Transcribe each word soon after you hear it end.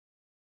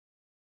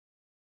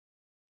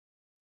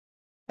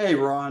Hey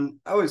Ron,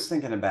 I was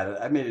thinking about it.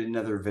 I made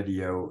another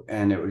video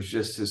and it was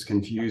just as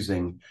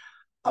confusing.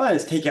 I'm going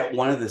to take out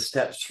one of the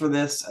steps for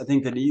this. I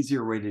think that an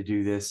easier way to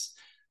do this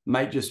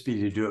might just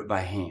be to do it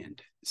by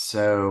hand.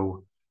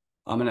 So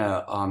I'm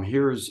gonna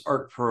here's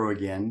arcpro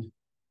again.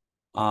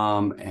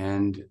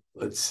 And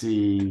let's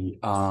see.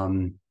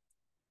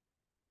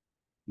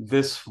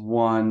 This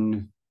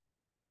one,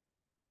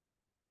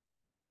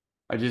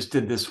 I just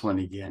did this one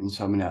again.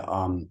 So I'm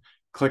gonna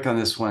click on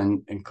this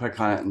one and click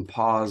on it and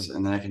pause,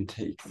 and then I can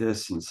take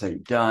this and say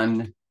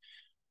done.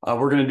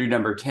 We're gonna do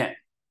number 10.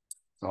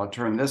 So I'll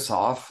turn this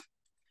off.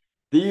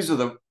 These are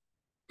the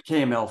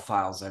KML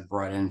files I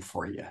brought in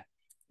for you.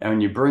 And when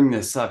you bring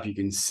this up, you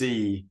can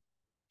see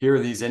here are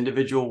these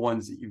individual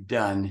ones that you've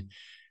done.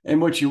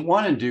 And what you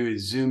want to do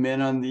is zoom in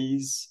on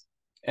these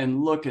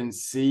and look and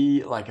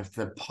see, like, if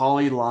the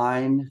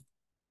polyline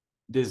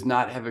does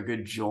not have a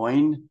good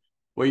join,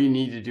 what you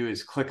need to do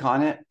is click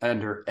on it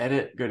under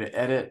edit, go to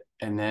edit,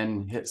 and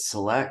then hit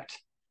select,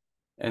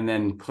 and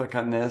then click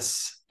on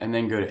this, and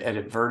then go to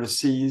edit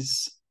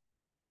vertices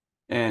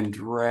and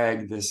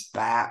drag this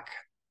back.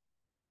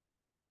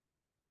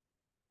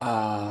 Keep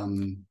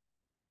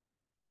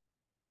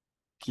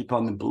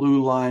on the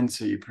blue line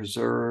so you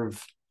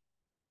preserve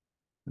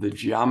the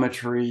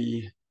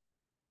geometry.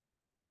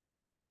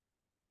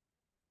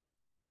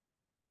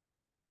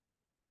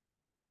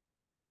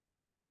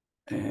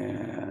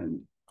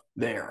 And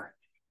there.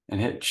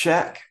 And hit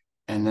check.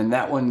 And then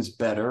that one's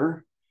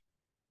better.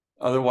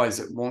 Otherwise,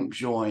 it won't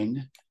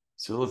join.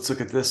 So let's look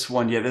at this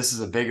one. Yeah, this is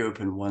a big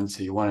open one.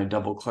 So you want to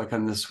double click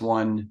on this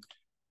one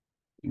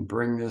and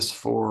bring this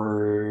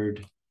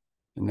forward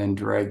and then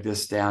drag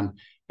this down.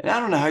 And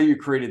I don't know how you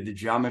created the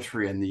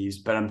geometry on these,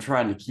 but I'm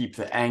trying to keep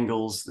the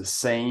angles the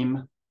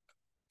same.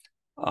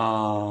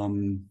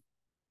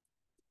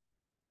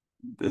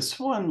 This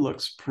one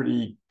looks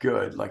pretty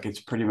good, like it's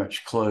pretty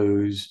much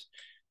closed.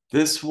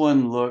 This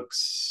one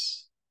looks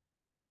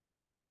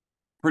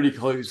pretty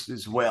closed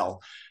as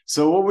well.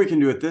 So what we can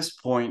do at this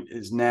point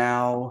is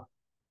now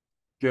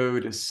go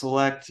to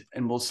select,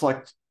 and we'll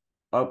select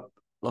up.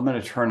 I'm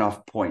going to turn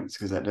off points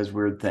because that does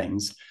weird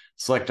things.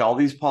 Select all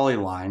these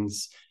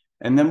polylines.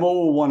 And then what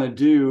we'll want to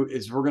do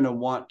is we're going to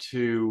want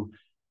to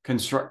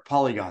construct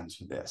polygons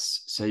for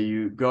this. So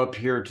you go up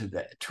here to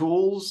the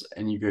tools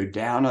and you go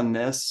down on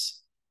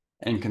this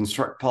and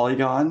construct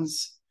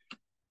polygons.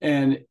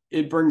 And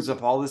it brings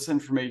up all this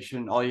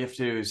information. All you have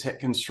to do is hit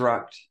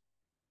construct.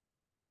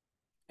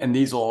 And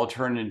these will all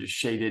turn into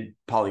shaded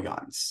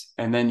polygons.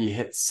 And then you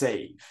hit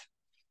save.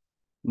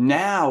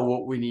 Now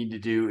what we need to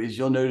do is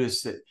you'll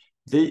notice that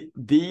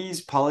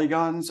these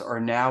polygons are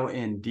now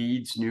in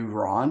Deed's new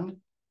RON.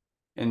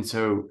 And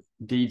so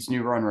Deed's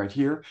new RON right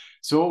here.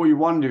 So what we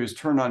want to do is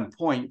turn on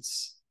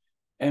points.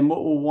 And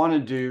what we'll want to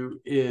do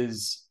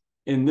is,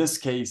 in this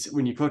case,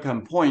 when you click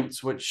on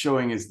points, what's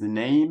showing is the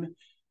name.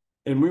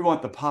 And we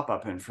want the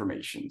pop-up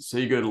information. So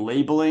you go to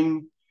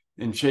labeling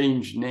and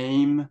change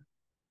name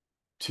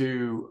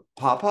to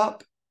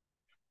pop-up.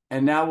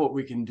 And now what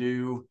we can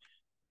do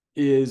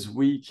is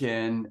we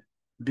can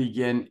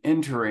begin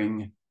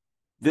entering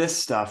this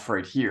stuff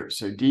right here.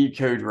 So Deed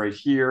code right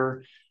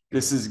here.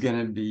 This is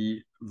going to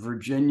be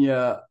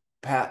Virginia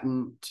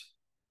patent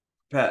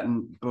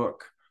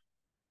book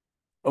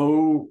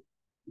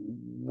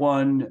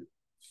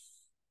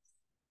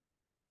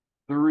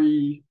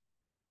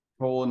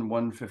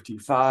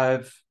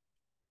 013:155.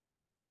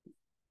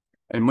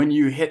 And when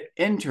you hit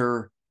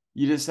enter,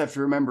 you just have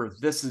to remember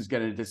this is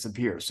going to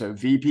disappear. So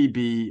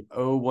VPB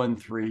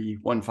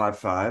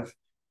 013:155,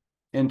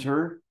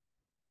 enter,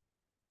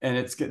 and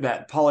it's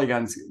that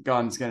polygon's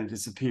going to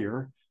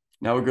disappear.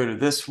 Now we'll go to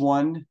this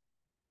one.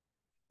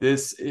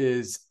 This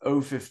is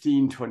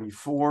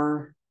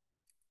 015:24,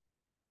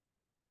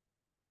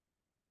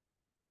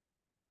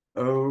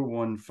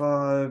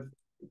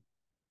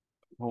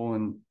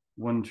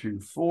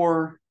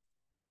 015:124,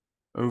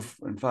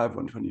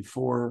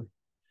 015:124.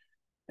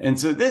 And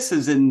so this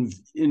is in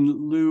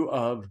lieu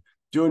of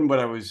doing what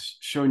I was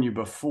showing you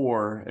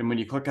before. And when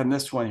you click on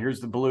this one,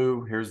 here's the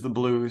blue,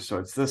 so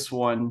it's this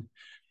one.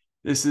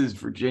 This is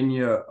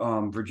Virginia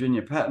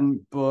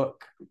patent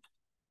book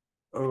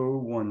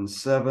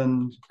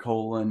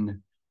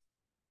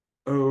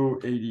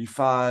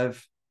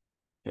 017:085.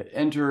 Hit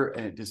enter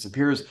and it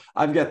disappears.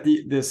 I've got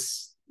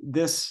this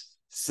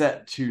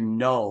set to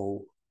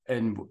null,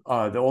 and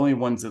the only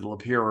ones that'll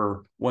appear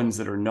are ones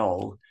that are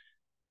null.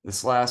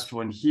 This last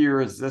one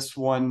here is this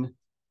one.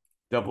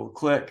 Double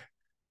click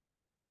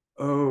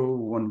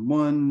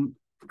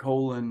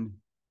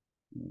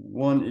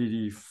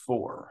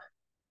 011:184.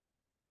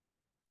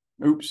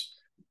 Oops.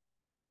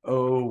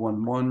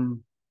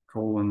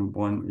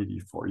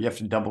 011:184. You have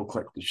to double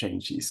click to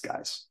change these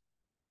guys.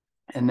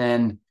 And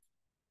then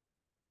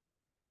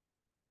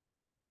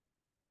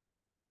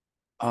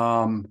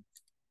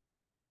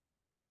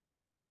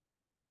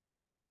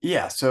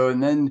yeah, so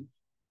and then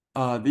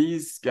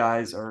these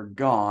guys are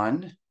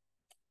gone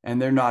and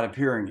they're not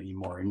appearing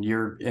anymore.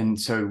 And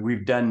so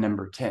we've done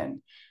number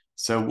 10.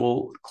 So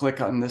we'll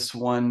click on this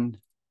one,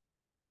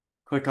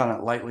 click on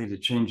it lightly to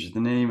change the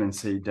name and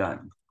say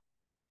done.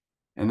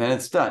 And then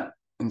it's done.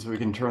 And so we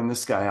can turn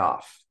this guy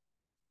off.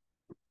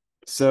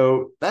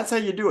 So that's how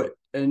you do it.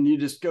 And you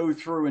just go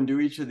through and do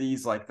each of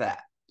these like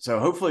that. So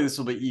hopefully this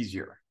will be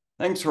easier.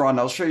 Thanks, Ron.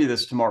 I'll show you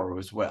this tomorrow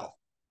as well.